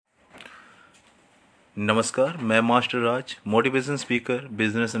नमस्कार, मैं master Raj, motivation speaker,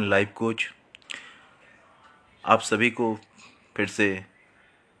 business and life coach. आप सभी को फिर से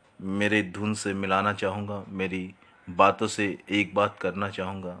मेरे धुन से मिलाना चाहूँगा, मेरी बातों से एक बात करना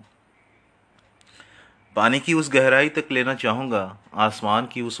चाहूँगा। पानी की उस गहराई तक लेना चाहूँगा, आसमान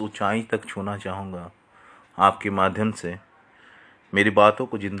की उस ऊंचाई तक छूना चाहूँगा। आपके माध्यम से मेरी बातों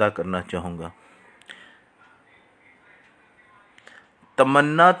को जिंदा करना चाहूँगा।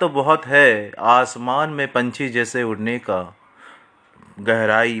 तमन्ना तो बहुत है आसमान में पंछी जैसे उड़ने का,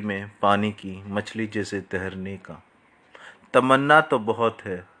 गहराई में पानी की मछली जैसे तैरने का। तमन्ना तो बहुत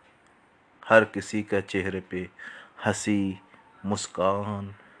है हर किसी का चेहरे पे हंसी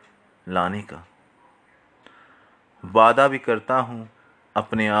मुस्कान लाने का। वादा भी करता हूँ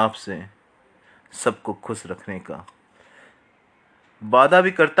अपने आप से सबको खुश रखने का। वादा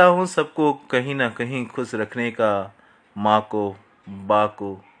भी करता हूँ सबको कहीं ना कहीं खुश रखने का। माँ को, बा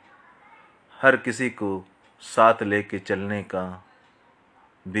को, हर किसी को साथ लेके चलने का।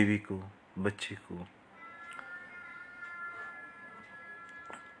 बीवी को, बच्चे को।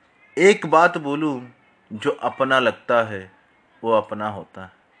 एक बात बोलूं, जो अपना लगता है वो अपना होता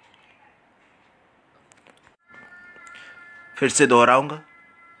है। फिर से दोहराऊंगा,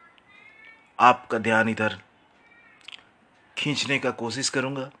 आपका ध्यान इधर खींचने का कोशिश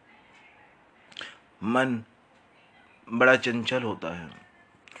करूंगा। मन बड़ा चंचल होता है,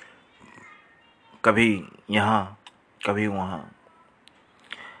 कभी यहाँ कभी वहाँ,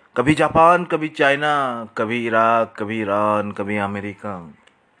 कभी जापान कभी चाइना, कभी इराक कभी ईरान, कभी अमेरिका,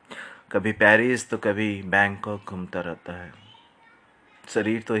 कभी पेरिस तो कभी बैंकॉक घूमता रहता है।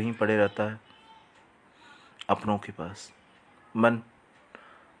 शरीर तो यहीं पड़े रहता है अपनों के पास। मन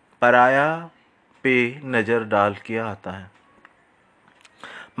पराया पे नज़र डाल के आता है।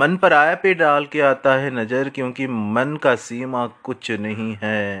 मन पराया पे डाल के आता है नज़र, क्योंकि मन का सीमा कुछ नहीं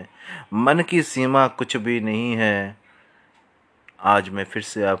है। मन की सीमा कुछ भी नहीं है। आज मैं फिर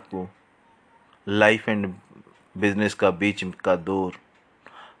से आपको लाइफ एंड बिजनेस का बीच का दौर,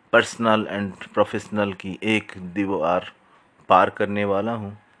 पर्सनल एंड प्रोफेशनल की एक दीवार पार करने वाला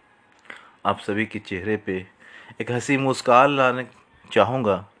हूँ। आप सभी के चेहरे पे एक हंसी मुस्कान लाने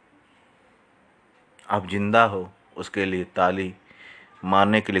चाहूँगा। आप जिंदा हो उसके लिए ताली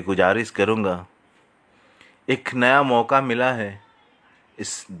मारने के लिए गुजारिश करूँगा। एक नया मौका मिला है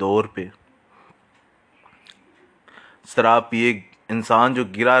इस दौर पे। शराब पिए इंसान जो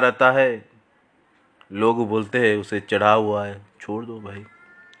गिरा रहता है, लोग बोलते हैं उसे चढ़ा हुआ है। छोड़ दो भाई,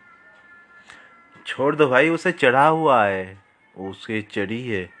 छोड़ दो भाई, उसे चढ़ा हुआ है, उसे चढ़ी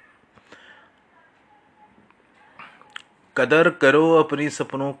है। कदर करो अपनी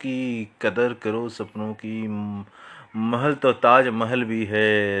सपनों की, कदर करो सपनों की। महल तो ताज महल भी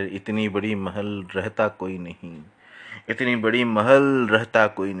है, इतनी बड़ी महल रहता कोई नहीं, इतनी बड़ी महल रहता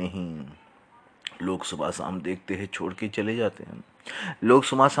कोई नहीं। लोग सुबह शाम देखते हैं छोड़ के चले जाते हैं। लोग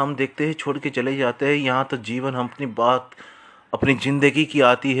सुबह शाम देखते हैं छोड़ के चले जाते हैं। यहाँ तो जीवन हम अपनी बात अपनी ज़िंदगी की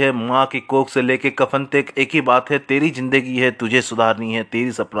आती है। माँ की कोख से लेके कफन तक एक ही बात है, तेरी ज़िंदगी है तुझे सुधारनी है,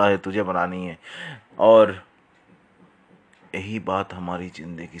 तेरी सपना है तुझे बनानी है। और यही बात हमारी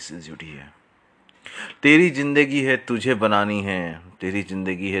ज़िंदगी से जुड़ी है। तेरी ज़िंदगी है तुझे बनानी है, तेरी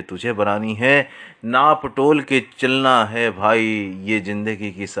ज़िंदगी है तुझे बनानी है। नाप तोल के चलना है भाई, ये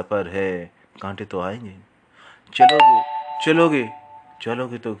ज़िंदगी की सफ़र है। कांटे तो आएंगे, चलोगे चलोगे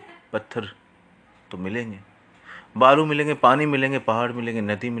चलोगे तो पत्थर तो मिलेंगे, बालू मिलेंगे, पानी मिलेंगे, पहाड़ मिलेंगे,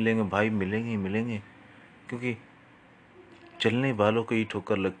 नदी मिलेंगे, भाई मिलेंगे ही मिलेंगे। क्योंकि चलने वालों को ही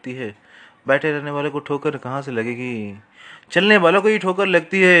ठोकर लगती है, बैठे रहने वाले को ठोकर कहाँ से लगेगी। चलने वालों को ही ठोकर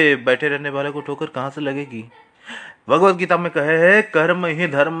लगती है, बैठे रहने वाले को ठोकर कहाँ से लगेगी। भगवत गीता में कहे है, कर्म ही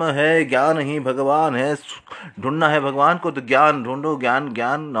धर्म है, ज्ञान ही भगवान है। ढूंढना है भगवान को तो ज्ञान ढूंढो, ज्ञान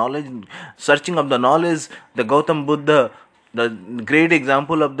ज्ञान knowledge, searching of the knowledge. The Gautam Buddha, the great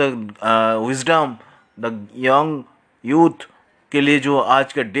example of the wisdom, the young youth के लिए जो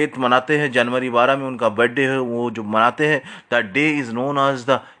आज का डेट मनाते हैं, जनवरी 12 में उनका बर्थडे है, वो जो मनाते हैं, the day is known as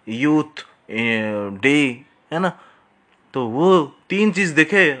the youth day, है ना। तो वो तीन चीज़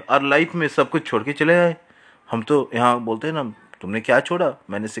देखे और लाइफ में सब कुछ छोड़ के चले आए। हम तो यहाँ बोलते हैं ना, तुमने क्या छोड़ा।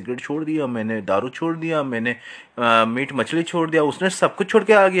 मैंने सिगरेट छोड़ दिया, मैंने दारू छोड़ दिया, मैंने मीट मछली छोड़ दिया। उसने सब कुछ छोड़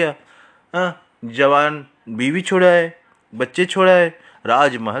के आ गया। हाँ, जवान बीवी छोड़ा है, बच्चे छोड़ा है,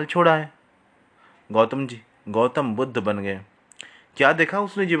 राजमहल छोड़ा है। गौतम जी गौतम बुद्ध बन गए। क्या देखा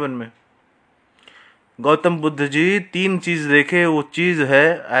उसने जीवन में। गौतम बुद्ध जी तीन चीज़ देखे। वो चीज़ है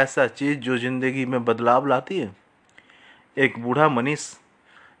ऐसा चीज़ जो ज़िंदगी में बदलाव लाती है। एक बूढ़ा मनीष,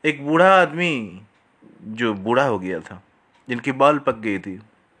 एक बूढ़ा आदमी जो बूढ़ा हो गया था, जिनकी बाल पक गई थी,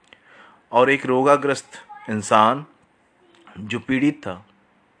 और एक रोगाग्रस्त इंसान जो पीड़ित था।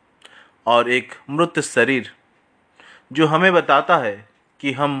 और एक मृत शरीर जो हमें बताता है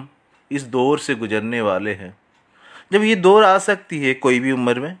कि हम इस दौर से गुजरने वाले हैं। जब ये दौर आ सकती है कोई भी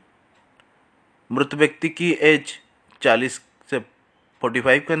उम्र में, मृत व्यक्ति की एज 40 से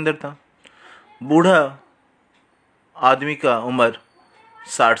 45 के अंदर था, बूढ़ा आदमी का उम्र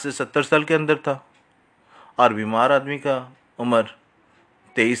 60 से 70 साल के अंदर था, और बीमार आदमी का उम्र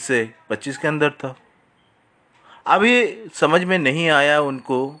 23 से 25 के अंदर था। अब ये समझ में नहीं आया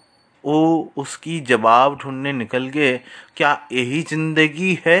उनको, वो उसकी जवाब ढूंढने निकल गए, क्या यही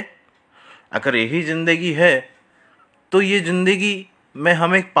ज़िंदगी है? अगर यही ज़िंदगी है तो ये ज़िंदगी में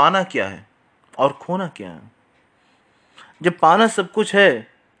हमें पाना क्या है और खोना क्या है? जब पाना सब कुछ है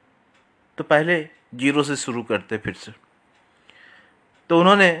तो पहले जीरो से शुरू करते फिर से। तो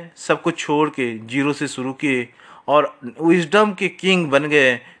उन्होंने सब कुछ छोड़ के जीरो से शुरू किए और विजडम के किंग बन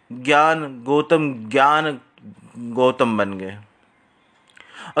गए, ज्ञान गौतम बन गए।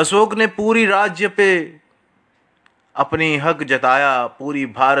 अशोक ने पूरी राज्य पे अपनी हक जताया, पूरी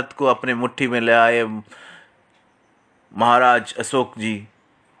भारत को अपने मुट्ठी में ले आए। महाराज अशोक जी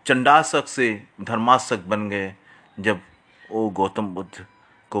चंडाशक से धर्माशक बन गए जब वो गौतम बुद्ध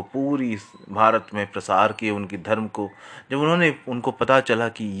को पूरी भारत में प्रसार किए उनकी धर्म को। जब उनको पता चला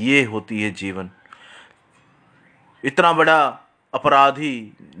कि ये होती है जीवन। इतना बड़ा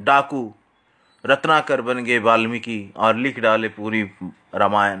अपराधी डाकू रत्नाकर बन गए वाल्मीकि और लिख डाले पूरी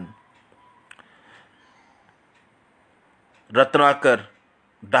रामायण। रत्नाकर,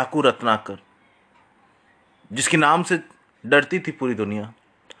 डाकू रत्नाकर, जिसके नाम से डरती थी पूरी दुनिया,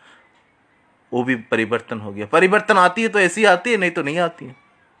 वो भी परिवर्तन हो गया। परिवर्तन आती है तो ऐसी आती है, नहीं तो नहीं आती है।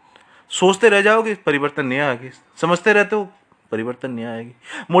 सोचते रह जाओगे परिवर्तन नहीं आएगी, समझते रहते हो परिवर्तन नहीं आएगी।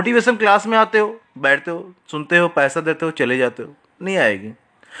 मोटिवेशन क्लास में आते हो, बैठते हो, सुनते हो, पैसा देते हो, चले जाते हो, नहीं आएगी।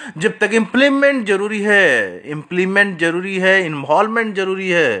 जब तक इम्प्लीमेंट जरूरी है, इन्वॉल्वमेंट जरूरी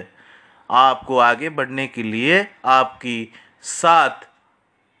है। आपको आगे बढ़ने के लिए आपकी साथ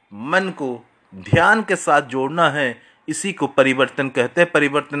मन को ध्यान के साथ जोड़ना है। इसी को परिवर्तन कहते हैं।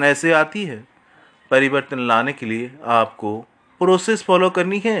 परिवर्तन ऐसे आती है। परिवर्तन लाने के लिए आपको प्रोसेस फॉलो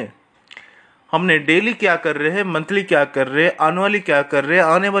करनी है। हमने डेली क्या कर रहे हैं, मंथली क्या कर रहे हैं, आने वाली क्या कर रहे हैं,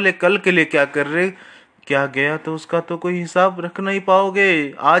 आने वाले कल के लिए क्या कर रहे हैं, क्या गया तो उसका तो कोई हिसाब रख नहीं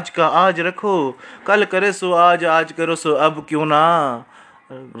पाओगे। आज का आज रखो, कल करे सो आज, आज करो सो अब, क्यों ना।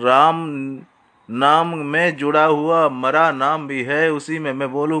 राम नाम में जुड़ा हुआ मरा नाम भी है, उसी में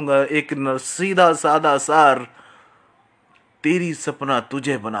मैं बोलूँगा एक सीधा सादा सार, तेरी सपना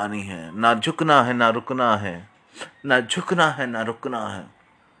तुझे बनानी है, ना झुकना है ना रुकना है, ना झुकना है ना रुकना है,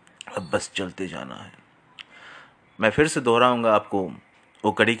 अब बस चलते जाना है। मैं फिर से दोहराऊंगा आपको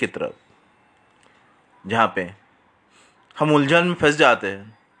वो कड़ी की तरफ, जहाँ पे हम उलझन में फंस जाते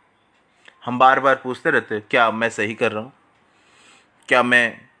हैं। हम बार बार पूछते रहते हैं, क्या मैं सही कर रहा हूँ? क्या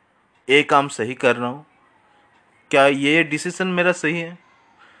मैं ये काम सही कर रहा हूँ? क्या ये डिसीजन मेरा सही है?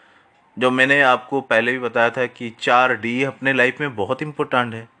 जो मैंने आपको पहले भी बताया था कि 4D अपने लाइफ में बहुत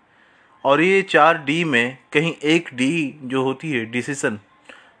इम्पोर्टेंट है। और ये 4D में कहीं एक D जो होती है डिसीजन,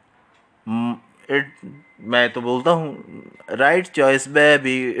 मैं तो बोलता हूँ right choice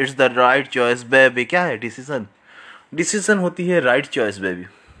baby, it's the right choice baby. क्या है डिसीजन? डिसीजन होती है राइट चॉइस बेबी।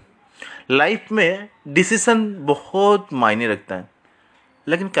 लाइफ में डिसीजन बहुत मायने रखता है,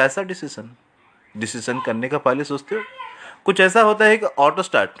 लेकिन कैसा डिसीजन? डिसीजन करने का पहले सोचते हो। कुछ ऐसा होता है कि ऑटो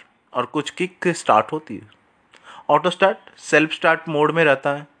स्टार्ट और कुछ किक स्टार्ट होती है। Auto start self start mode में रहता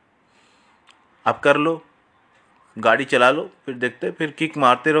है, आप कर लो, गाड़ी चला लो, फिर देखते, फिर किक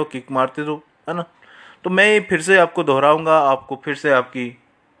मारते रहो, है ना। तो मैं फिर से आपको दोहराऊंगा, आपको फिर से आपकी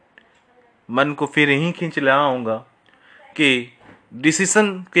मन को फिर यहीं खींच ले आऊँगा कि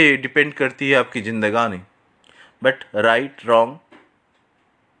डिसीजन के डिपेंड करती है आपकी जिंदगानी। बट राइट रॉन्ग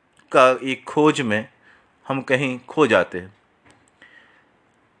का एक खोज में हम कहीं खो जाते हैं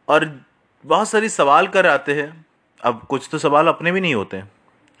और बहुत सारी सवाल कर आते हैं। अब कुछ तो सवाल अपने भी नहीं होते हैं,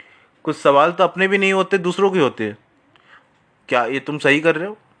 कुछ सवाल तो अपने भी नहीं होते, दूसरों के होते हैं। क्या ये तुम सही कर रहे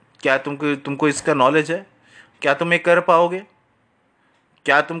हो? क्या तुमको इसका नॉलेज है? क्या तुम ये कर पाओगे?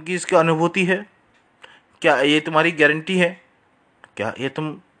 क्या तुमकी इसकी अनुभूति है? क्या ये तुम्हारी गारंटी है? क्या ये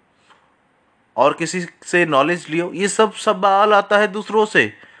तुम और किसी से नॉलेज लियो? ये सब सवाल आता है दूसरों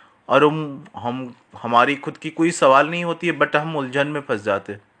से, और हम हमारी खुद की कोई सवाल नहीं होती है, बट हम उलझन में फंस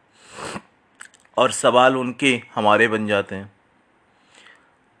जाते हैं और सवाल उनके हमारे बन जाते हैं।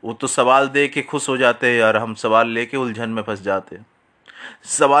 वो तो सवाल दे के खुश हो जाते हैं और हम सवाल लेके उलझन में फंस जाते हैं।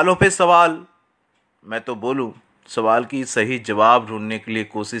 सवालों पे सवाल, मैं तो बोलूँ सवाल की सही जवाब ढूंढने के लिए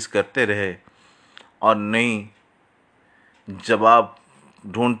कोशिश करते रहे और नई जवाब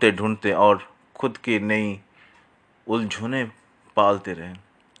ढूंढते ढूंढते और खुद की नई उलझने पालते रहे।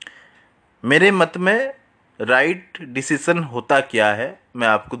 मेरे मत में राइट डिसीजन होता क्या है, मैं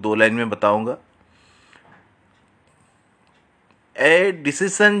आपको 2 लाइन में बताऊंगा।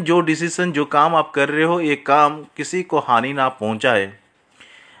 डिसीजन जो काम आप कर रहे हो, ये काम किसी को हानि ना पहुंचाए।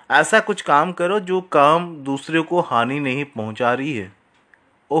 ऐसा कुछ काम करो जो काम दूसरे को हानि नहीं पहुंचा रही है,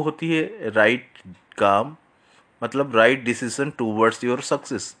 वो होती है राइट काम, मतलब right decision towards your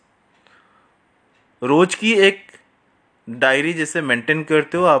success. रोज की एक डायरी जैसे मेंटेन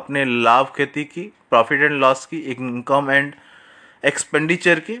करते हो आपने लाभ क्षति की, प्रॉफिट एंड लॉस की, इनकम एंड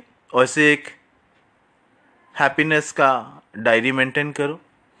एक्सपेंडिचर की, वैसे एक हैप्पीनेस का डायरी मेंटेन करो।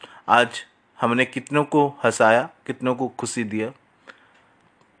 आज हमने कितनों को हंसाया, कितनों को खुशी दिया,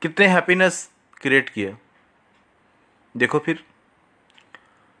 कितने हैप्पीनेस क्रिएट किया, देखो फिर।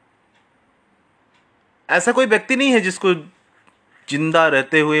 ऐसा कोई व्यक्ति नहीं है जिसको जिंदा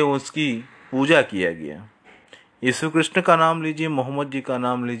रहते हुए उसकी पूजा किया गया। यीशु कृष्ण का नाम लीजिए, मोहम्मद जी का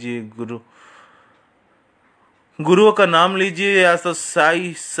नाम लीजिए, गुरुओं का नाम लीजिए, या तो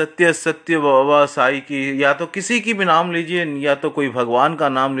साई सत्य बाबा साई की, या तो किसी की भी नाम लीजिए, या तो कोई भगवान का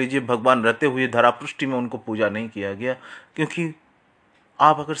नाम लीजिए। भगवान रहते हुए धरा पृष्ठि में उनको पूजा नहीं किया गया, क्योंकि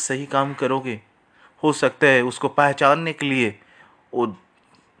आप अगर सही काम करोगे, हो सकता है उसको पहचानने के लिए वो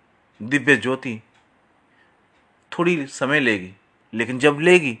दिव्य ज्योति थोड़ी समय लेगी, लेकिन जब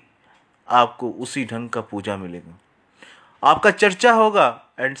लेगी आपको उसी ढंग का पूजा मिलेगा, आपका चर्चा होगा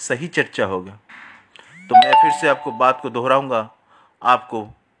एंड सही चर्चा होगा। तो मैं फिर से आपको बात को दोहराऊंगा, आपको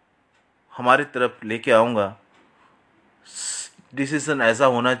हमारी तरफ लेके आऊँगा। डिसीज़न ऐसा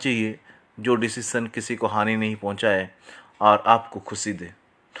होना चाहिए जो डिसीज़न किसी को हानि नहीं पहुंचाए और आपको खुशी दे,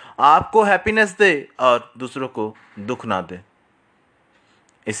 आपको हैप्पीनेस दे और दूसरों को दुख ना दे।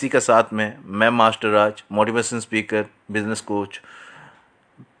 इसी के साथ में मैं master Raj, motivation speaker, business coach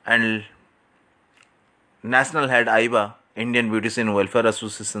and national head आईबा, इंडियन ब्यूटिशियन वेलफेयर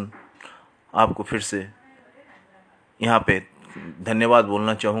एसोसिएशन, आपको फिर से यहाँ पे धन्यवाद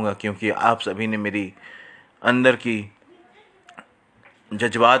बोलना चाहूँगा, क्योंकि आप सभी ने मेरी अंदर की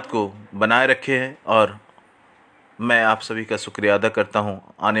जज्बात को बनाए रखे हैं और मैं आप सभी का शुक्रिया अदा करता हूँ।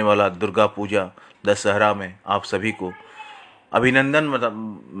 आने वाला दुर्गा पूजा दशहरा में आप सभी को अभिनंदन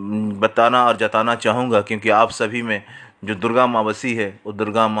बताना और जताना चाहूँगा, क्योंकि आप सभी में जो दुर्गा माँ बसी है, वो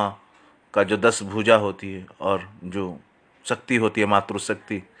दुर्गा माँ का जो 10 भुजा होती है और जो शक्ति होती है,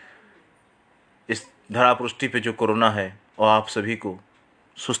 मातृशक्ति, इस धरा पृष्ठि पे जो कोरोना है वो आप सभी को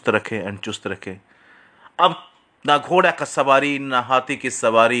सुस्त रखे एंड चुस्त रखे। अब ना घोड़ा का सवारी ना हाथी की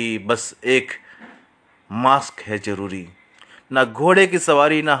सवारी, बस एक मास्क है जरूरी। ना घोड़े की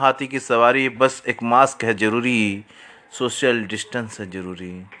सवारी ना हाथी की सवारी, बस एक मास्क है जरूरी। सोशल डिस्टेंस है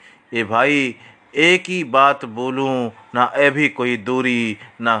जरूरी। ये भाई एक ही बात बोलूं, ना अभी कोई दूरी,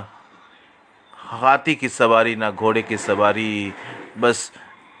 ना हाथी की सवारी ना घोड़े की सवारी, बस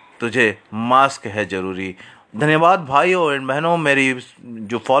तुझे मास्क है ज़रूरी। धन्यवाद भाइयों एंड बहनों, मेरी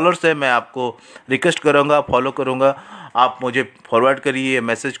जो फॉलोअर्स है, मैं आपको रिक्वेस्ट करूँगा, फॉलो करूँगा, आप मुझे फॉरवर्ड करिए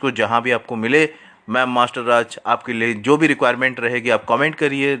मैसेज को जहाँ भी आपको मिले। मैं मास्टर राज आपके लिए जो भी रिक्वायरमेंट रहेगी आप कमेंट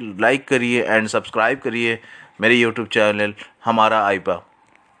करिए, लाइक करिए एंड सब्सक्राइब करिए मेरे यूट्यूब चैनल हमारा आईबा।